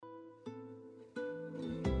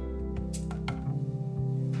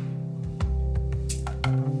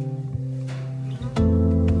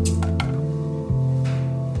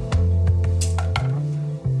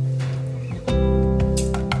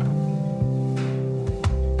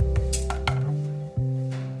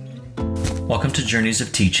Welcome to Journeys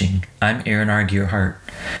of Teaching. I'm Aaron R. Gearhart.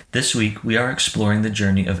 This week, we are exploring the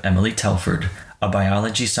journey of Emily Telford, a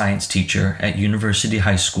biology science teacher at University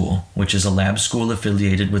High School, which is a lab school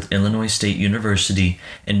affiliated with Illinois State University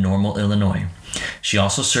in Normal, Illinois. She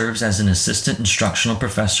also serves as an assistant instructional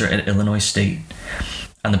professor at Illinois State.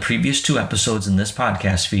 On the previous 2 episodes in this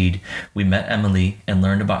podcast feed, we met Emily and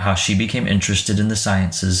learned about how she became interested in the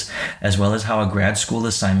sciences, as well as how a grad school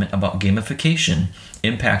assignment about gamification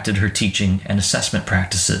impacted her teaching and assessment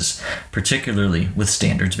practices, particularly with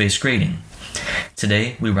standards-based grading.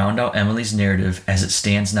 Today, we round out Emily's narrative as it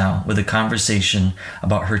stands now with a conversation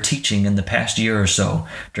about her teaching in the past year or so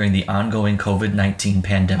during the ongoing COVID-19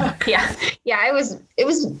 pandemic. It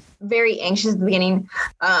was very anxious at the beginning,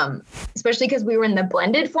 especially because we were in the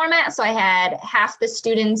blended format. So I had half the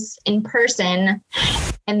students in person,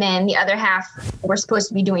 and then the other half were supposed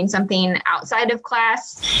to be doing something outside of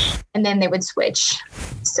class, and then they would switch.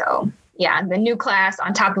 So yeah, the new class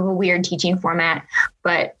on top of a weird teaching format,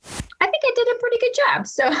 but I think I did a pretty good job.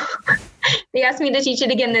 So they asked me to teach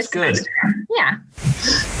it again this semester. Yeah.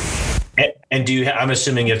 And I'm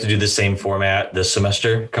assuming you have to do the same format this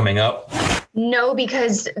semester coming up? No,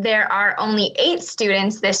 because there are only 8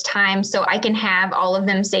 students this time, so I can have all of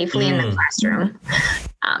them safely in the classroom.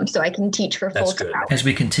 So I can teach for full time. As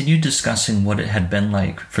we continued discussing what it had been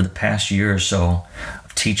like for the past year or so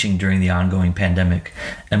of teaching during the ongoing pandemic,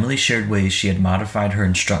 Emily shared ways she had modified her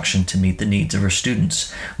instruction to meet the needs of her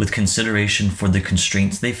students, with consideration for the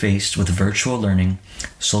constraints they faced with virtual learning,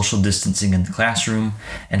 social distancing in the classroom,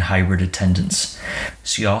 and hybrid attendance.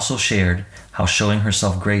 She also shared how showing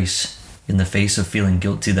herself grace in the face of feeling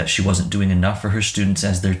guilty that she wasn't doing enough for her students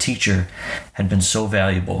as their teacher had been so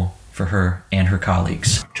valuable for her and her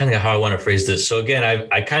colleagues. I'm trying to think of how I want to phrase this. So again,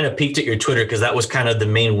 I kind of peeked at your Twitter because that was kind of the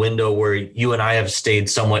main window where you and I have stayed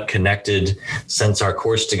somewhat connected since our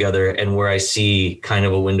course together, and where I see kind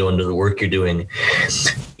of a window into the work you're doing.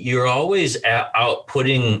 You're always out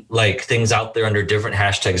putting like things out there under different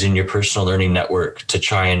hashtags in your personal learning network to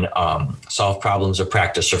try and solve problems or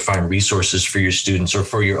practice or find resources for your students or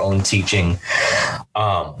for your own teaching.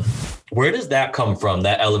 Where does that come from,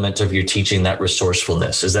 that element of your teaching, that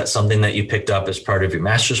resourcefulness? Is that something that you picked up as part of your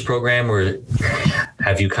master's program, or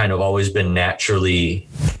have you kind of always been naturally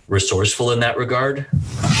resourceful in that regard?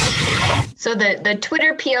 So the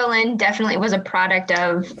Twitter PLN definitely was a product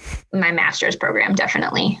of my master's program,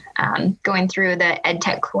 definitely, going through the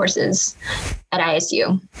EdTech courses at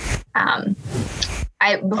ISU.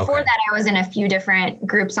 Before that, I was in a few different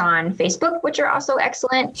groups on Facebook, which are also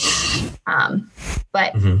excellent.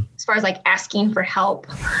 But as far as like asking for help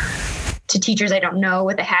to teachers I don't know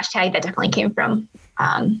with a hashtag, that definitely came from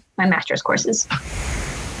my master's courses.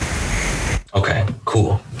 Okay,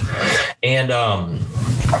 cool. And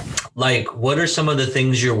what are some of the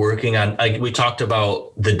things you're working on? Like we talked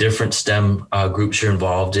about the different STEM groups you're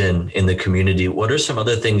involved in the community. What are some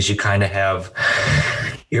other things you kind of have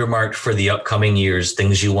earmarked for the upcoming years,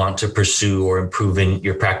 things you want to pursue or improve in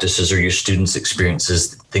your practices or your students'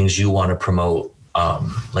 experiences, things you want to promote?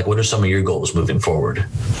 What are some of your goals moving forward?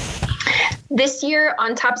 This year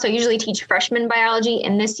on top, so I usually teach freshman biology,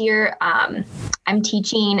 and this year I'm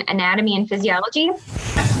teaching anatomy and physiology.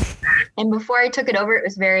 And before I took it over, it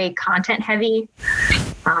was very content heavy,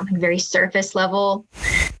 very surface level.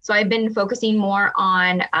 So I've been focusing more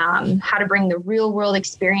on how to bring the real world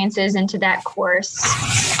experiences into that course.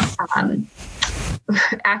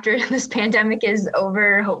 After this pandemic is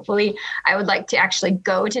over, hopefully, I would like to actually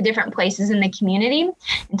go to different places in the community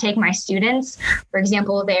and take my students. For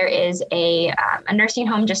example, there is a nursing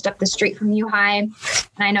home just up the street from U High, and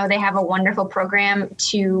I know they have a wonderful program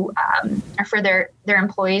for their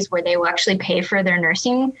employees where they will actually pay for their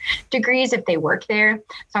nursing degrees if they work there.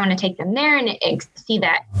 So I want to take them there and see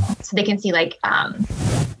that, so they can see like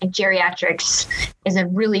geriatrics is a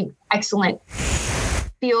really excellent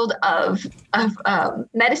field of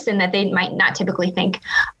medicine that they might not typically think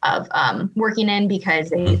of working in,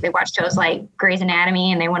 because they watch shows like Grey's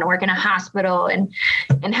Anatomy and they want to work in a hospital, and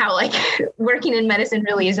how like working in medicine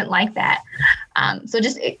really isn't like that. So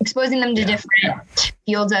just exposing them to different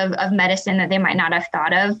fields of medicine that they might not have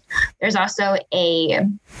thought of. There's also a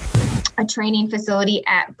training facility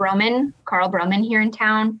at Carl Broman here in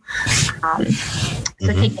town.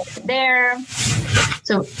 So take it there.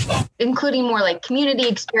 So including more like community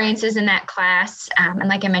experiences in that class. And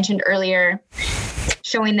like I mentioned earlier,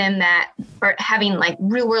 showing them that, or having like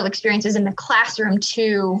real world experiences in the classroom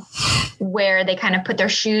too, where they kind of put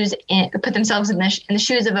themselves in the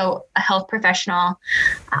shoes of a health professional,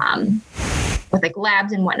 with like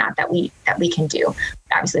labs and whatnot that we can do.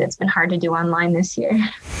 Obviously, that's been hard to do online this year.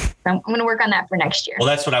 So I'm going to work on that for next year. Well,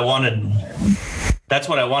 that's what I wanted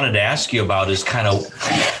to ask you about, is kind of,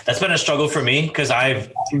 that's been a struggle for me, because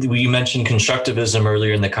you mentioned constructivism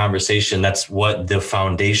earlier in the conversation. That's what the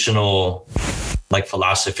foundational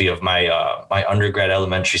philosophy of my my undergrad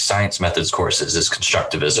elementary science methods courses is,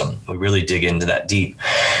 constructivism. We really dig into that deep,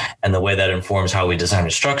 and the way that informs how we design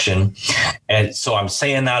instruction. And so I'm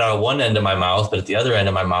saying that out of one end of my mouth, but at the other end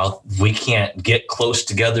of my mouth, we can't get close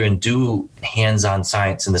together and do hands-on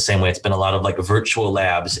science in the same way. It's been a lot of virtual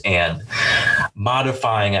labs and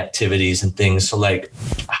modifying activities and things. So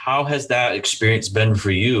how has that experience been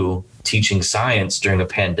for you, teaching science during a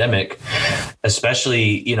pandemic,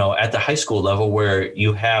 especially, at the high school level, where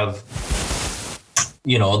you have,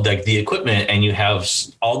 the equipment, and you have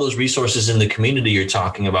all those resources in the community you're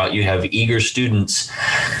talking about. You have eager students.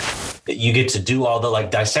 You get to do all the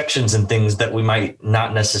dissections and things that we might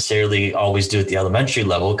not necessarily always do at the elementary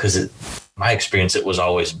level, because my experience, it was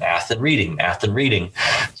always math and reading.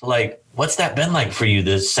 So what's that been like for you?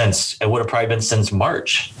 It would have probably been since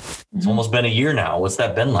March. It's almost been a year now. What's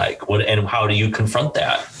that been like? And how do you confront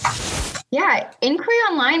that? Yeah, inquiry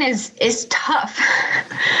online is tough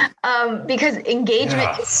because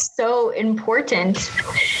engagement is so important.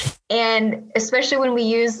 And especially when we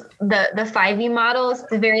use the 5E models,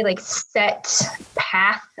 the very set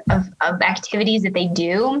path of activities that they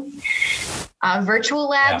do. Virtual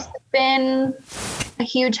labs have been a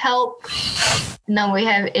huge help. And then we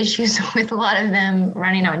have issues with a lot of them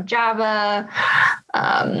running on Java.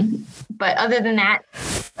 But other than that,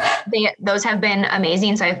 those have been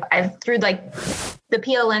amazing. So I've through the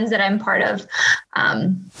PLNs that I'm part of,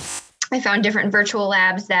 I found different virtual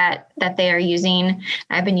labs that they are using.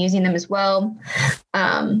 I've been using them as well.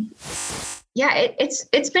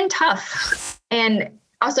 It's been tough. And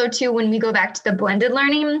also too, when we go back to the blended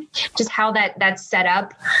learning, just how that's set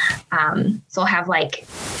up. So I'll have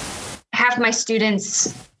half my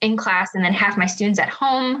students in class and then half my students at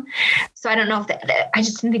home. So I don't know if I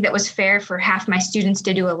just didn't think that was fair for half my students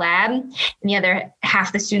to do a lab and the other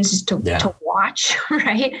half the students just to watch,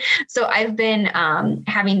 right? So I've been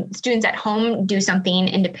having students at home do something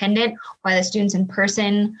independent while the students in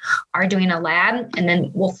person are doing a lab, and then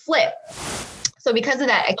we'll flip. So because of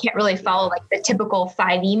that, I can't really follow the typical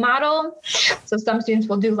 5E model. So some students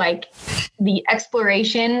will do the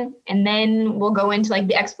exploration, and then we'll go into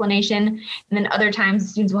the explanation. And then other times the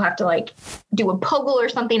students will have to do a POGIL or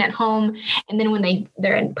something at home. And then when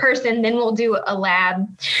they're in person, then we'll do a lab.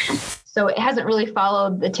 So it hasn't really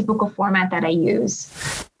followed the typical format that I use.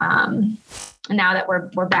 Now that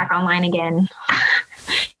we're back online again,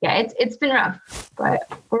 it's been rough,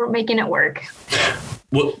 but we're making it work.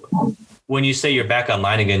 When you say you're back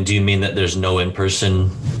online again, do you mean that there's no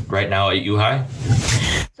in-person right now at U-High?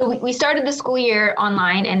 So we started the school year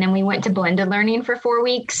online, and then we went to blended learning for 4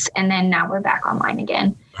 weeks, and then now we're back online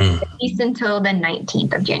again, at least until the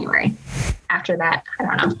 19th of January. After that, I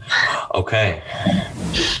don't know. Okay.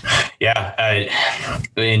 Yeah.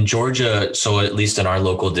 In Georgia, so at least in our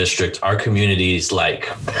local district, our community is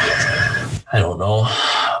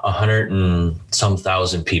 100 and some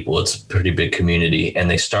thousand people. It's a pretty big community, and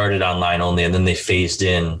they started online only, and then they phased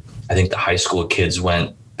in. I think the high school kids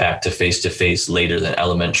went back to face later than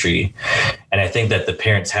elementary. And I think that the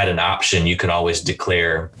parents had an option. You could always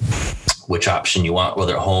declare which option you want,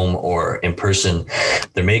 whether at home or in person.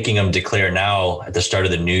 They're making them declare now at the start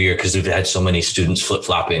of the new year, because we've had so many students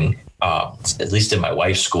flip-flopping. At least in my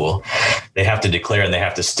wife's school, they have to declare, and they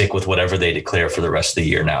have to stick with whatever they declare for the rest of the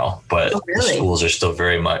year now. But the schools are still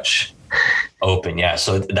very much open. Yeah.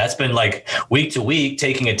 So that's been week to week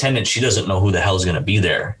taking attendance. She doesn't know who the hell is going to be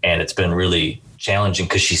there. And it's been really challenging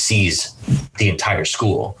because she sees the entire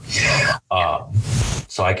school.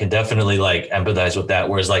 So I can definitely empathize with that.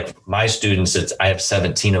 Whereas my students, I have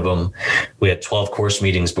 17 of them. We had 12 course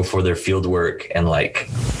meetings before their field work, and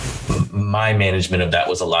my management of that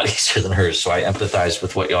was a lot easier than hers. So I empathize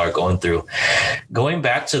with what y'all are going through. Going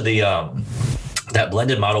back to the that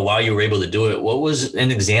blended model, while you were able to do it, what was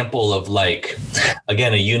an example of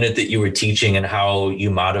again, a unit that you were teaching and how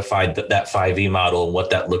you modified that 5E model and what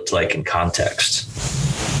that looked like in context?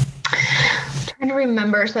 I'm trying to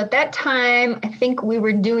remember. So at that time, I think we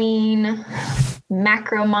were doing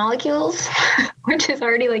macromolecules, which is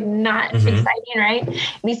already not exciting, right?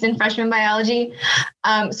 At least in freshman biology.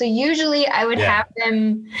 So usually I would have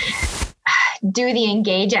them do the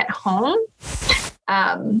engage at home.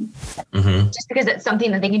 Just because it's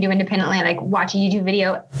something that they can do independently, watch a YouTube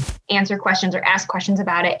video, answer questions or ask questions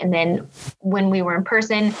about it. And then when we were in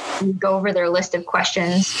person, we'd go over their list of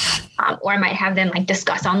questions, or I might have them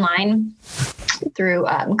discuss online. through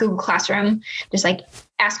Google Classroom, just like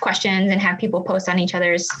ask questions and have people post on each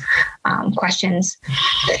other's questions.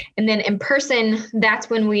 And then in person, that's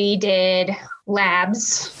when we did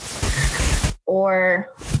labs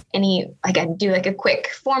or I'd do like a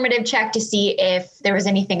quick formative check to see if there was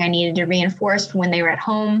anything I needed to reinforce when they were at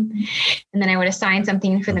home. And then I would assign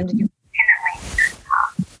something for them to do.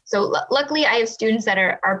 So luckily I have students that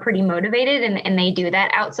are pretty motivated and they do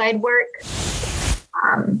that outside work.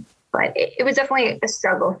 But it was definitely a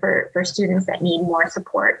struggle for students that need more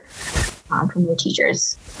support from their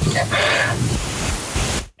teachers.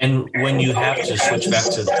 And when you have to switch back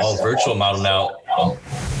to the all virtual model now,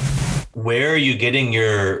 where are you getting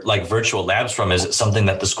your like virtual labs from? Is it something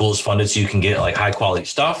that the school is funded so you can get like high quality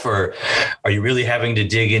stuff, or are you really having to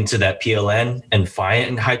dig into that PLN and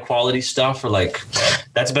find high quality stuff? Or like,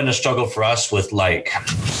 that's been a struggle for us with like,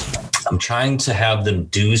 I'm trying to have them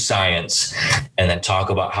do science and then talk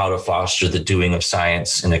about how to foster the doing of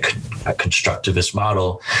science in a constructivist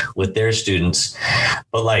model with their students.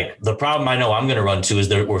 But like the problem I know I'm going to run to is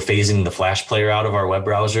that we're phasing the Flash player out of our web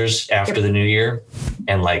browsers after the new year.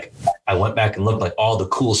 And like, I went back and looked, like all the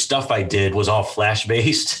cool stuff I did was all Flash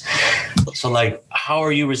based. So like, how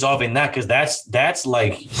are you resolving that? Because that's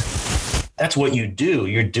what you do.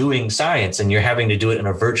 You're doing science and you're having to do it in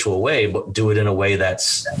a virtual way, but do it in a way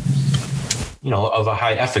that's, of a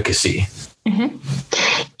high efficacy. Mm-hmm.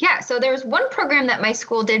 Yeah. So there was one program that my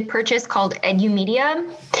school did purchase called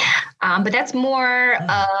EduMedia. But that's more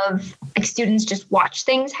of like students just watch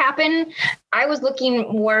things happen. I was looking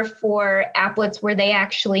more for applets where they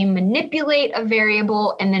actually manipulate a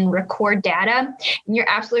variable and then record data. And you're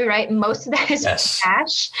absolutely right. Most of that is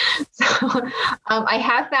Flash. So I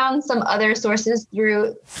have found some other sources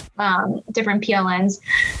through different PLNs,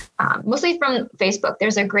 mostly from Facebook.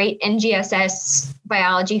 There's a great NGSS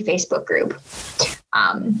biology Facebook group.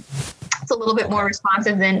 It's a little bit more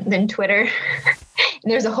responsive than Twitter.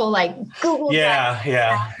 And there's a whole like Google.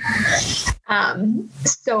 Yeah.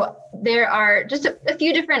 So there are just a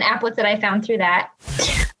few different applets that I found through that.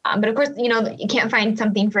 But of course, you can't find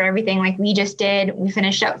something for everything like we just did. We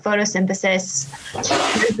finished up photosynthesis.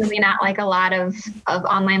 There's really not like a lot of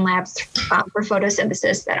online labs for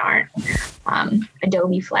photosynthesis that aren't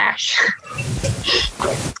Adobe Flash.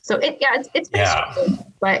 So it's been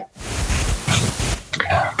stressful, but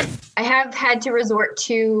I have had to resort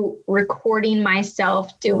to recording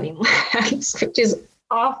myself doing labs, which is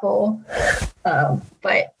awful.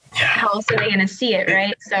 But how else are they going to see it,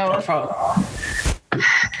 right? So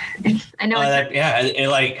I know.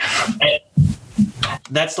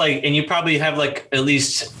 That's like, and you probably have like at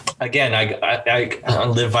least. Again, I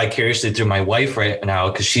live vicariously through my wife right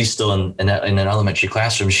now because she's still in an elementary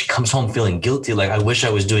classroom. She comes home feeling guilty. Like, I wish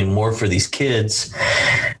I was doing more for these kids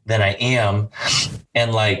than I am.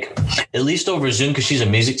 And like, at least over Zoom, because she's a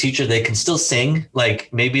music teacher, they can still sing.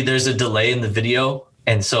 Like maybe there's a delay in the video.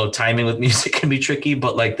 And so timing with music can be tricky,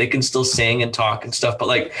 but like they can still sing and talk and stuff. But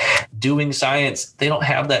like doing science, they don't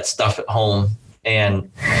have that stuff at home.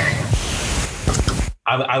 And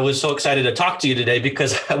I was so excited to talk to you today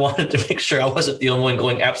because I wanted to make sure I wasn't the only one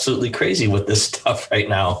going absolutely crazy with this stuff right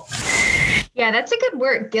now. Yeah, that's a good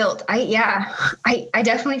word, guilt. I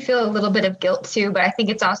definitely feel a little bit of guilt too, but I think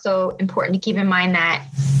it's also important to keep in mind that,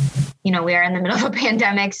 we are in the middle of a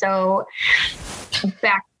pandemic. So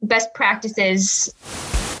best practices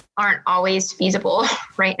aren't always feasible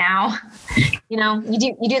right now. You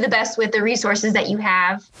do the best with the resources that you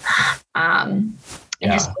have.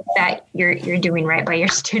 And just that you're doing right by your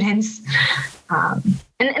students. And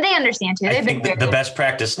they understand too. I think the best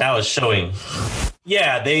practice now is showing.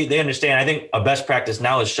 Yeah, they understand. I think a best practice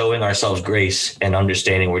now is showing ourselves grace and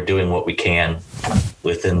understanding we're doing what we can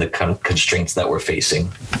within the constraints that we're facing.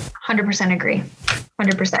 100% agree.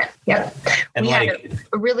 100%. Yep. And we had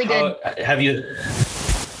a really good. Have you?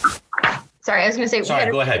 Sorry, I was going to say.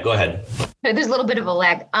 Sorry, go ahead. There's a little bit of a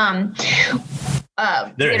lag.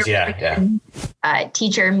 There is,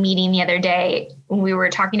 teacher meeting the other day when we were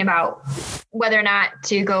talking about whether or not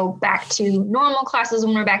to go back to normal classes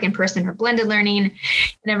when we're back in person or blended learning.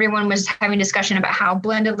 And everyone was having discussion about how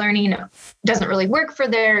blended learning doesn't really work for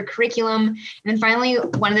their curriculum. And then finally,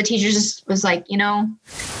 one of the teachers was like,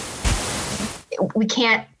 we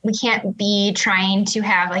can't be trying to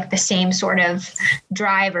have like the same sort of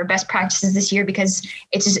drive or best practices this year because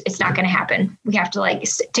it's not going to happen. We have to like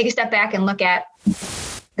take a step back and look at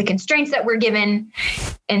the constraints that we're given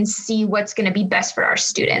and see what's going to be best for our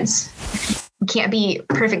students. We can't be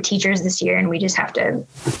perfect teachers this year, and we just have to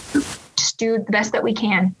just do the best that we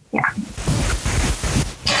can. Yeah.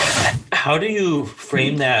 How do you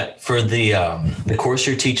frame that for the course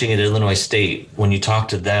you're teaching at Illinois State when you talk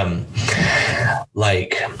to them?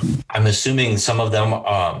 like, I'm assuming some of them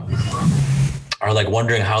are like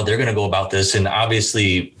wondering how they're going to go about this. And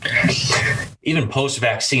obviously, even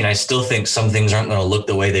post-vaccine, I still think some things aren't going to look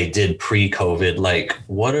the way they did pre-COVID. Like,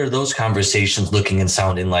 what are those conversations looking and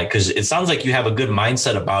sounding like? Because it sounds like you have a good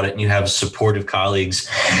mindset about it and you have supportive colleagues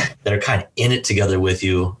that are kind of in it together with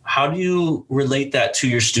you. How do you relate that to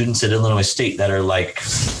your students at Illinois State that are like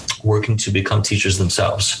working to become teachers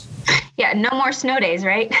themselves? Yeah, no more snow days,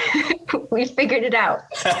 right? We figured it out.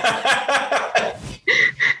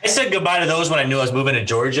 I said goodbye to those when I knew I was moving to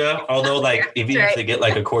Georgia. Although, like, even if they get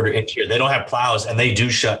like a quarter inch here, they don't have plows and they do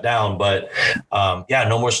shut down. But yeah,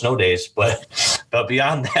 no more snow days. But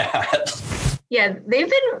beyond that, yeah, they've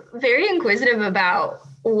been very inquisitive about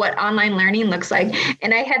what online learning looks like.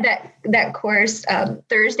 And I had that course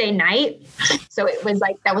Thursday night. So it was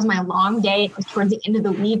like, that was my long day. It was towards the end of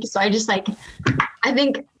the week. So I just like, I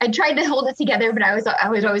think I tried to hold it together, but I was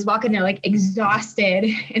always walking there like exhausted,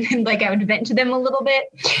 and then like I would vent to them a little bit.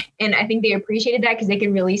 And I think they appreciated that because they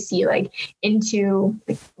could really see like into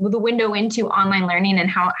the window into online learning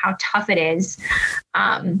and how tough it is.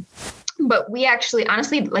 But we actually,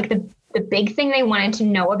 honestly, like the big thing they wanted to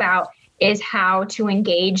know about is how to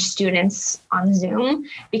engage students on Zoom,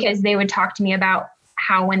 because they would talk to me about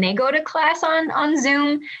how when they go to class on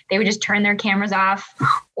Zoom, they would just turn their cameras off,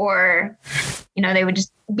 or, you know, they would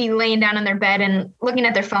just be laying down in their bed and looking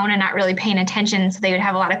at their phone and not really paying attention. So they would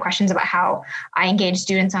have a lot of questions about how I engage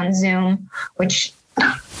students on Zoom, which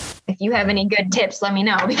if you have any good tips, let me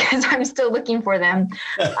know, because I'm still looking for them.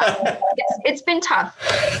 It's been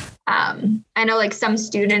tough. I know like some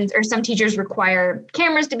students or some teachers require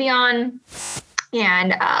cameras to be on,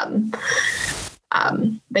 and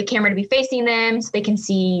the camera to be facing them so they can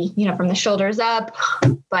see, you know, from the shoulders up.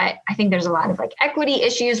 But I think there's a lot of like equity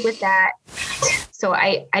issues with that. So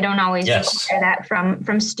I don't always require that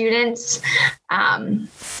from students.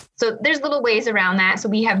 So there's little ways around that. So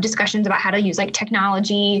we have discussions about how to use like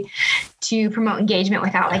technology to promote engagement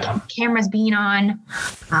without like cameras being on.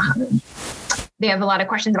 They have a lot of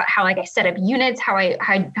questions about how like I set up units, how I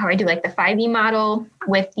do like the 5E model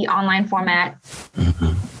with the online format.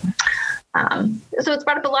 So it's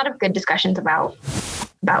brought up a lot of good discussions about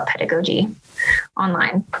pedagogy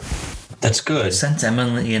online. That's good. Since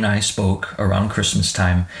Emily and I spoke around Christmas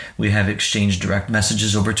time, we have exchanged direct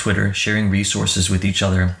messages over Twitter, sharing resources with each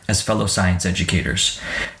other as fellow science educators.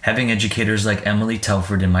 Having educators like Emily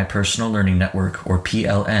Telford in my personal learning network, or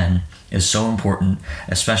PLN, is so important,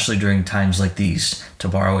 especially during times like these, to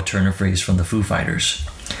borrow a turn of phrase from the Foo Fighters.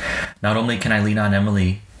 Not only can I lean on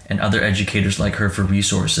Emily and other educators like her for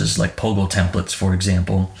resources like POGO templates, for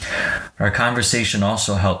example, our conversation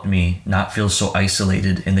also helped me not feel so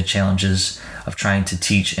isolated in the challenges of trying to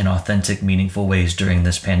teach in authentic, meaningful ways during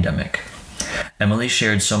this pandemic. Emily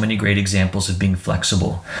shared so many great examples of being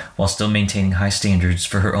flexible while still maintaining high standards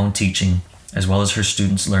for her own teaching, as well as her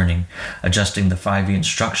students' learning, adjusting the 5E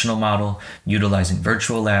instructional model, utilizing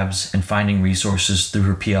virtual labs, and finding resources through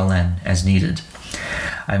her PLN as needed.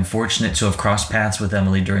 I'm fortunate to have crossed paths with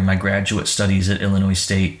Emily during my graduate studies at Illinois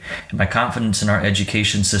State, and my confidence in our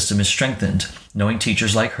education system is strengthened, knowing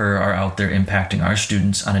teachers like her are out there impacting our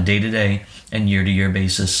students on a day-to-day and year-to-year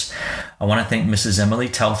basis. I want to thank Mrs. Emily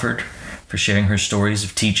Telford for sharing her stories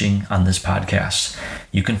of teaching on this podcast.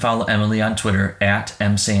 You can follow Emily on Twitter at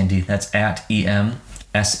msandy, that's at EMSANDY.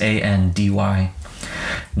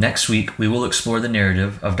 Next week, we will explore the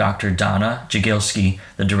narrative of Dr. Donna Jagielski,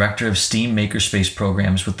 the Director of STEAM Makerspace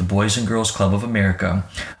Programs with the Boys and Girls Club of America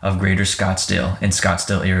of Greater Scottsdale in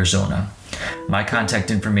Scottsdale, Arizona. My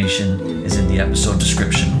contact information is in the episode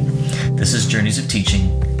description. This is Journeys of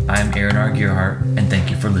Teaching. I am Aaron R. Gearhart, and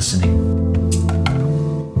thank you for listening.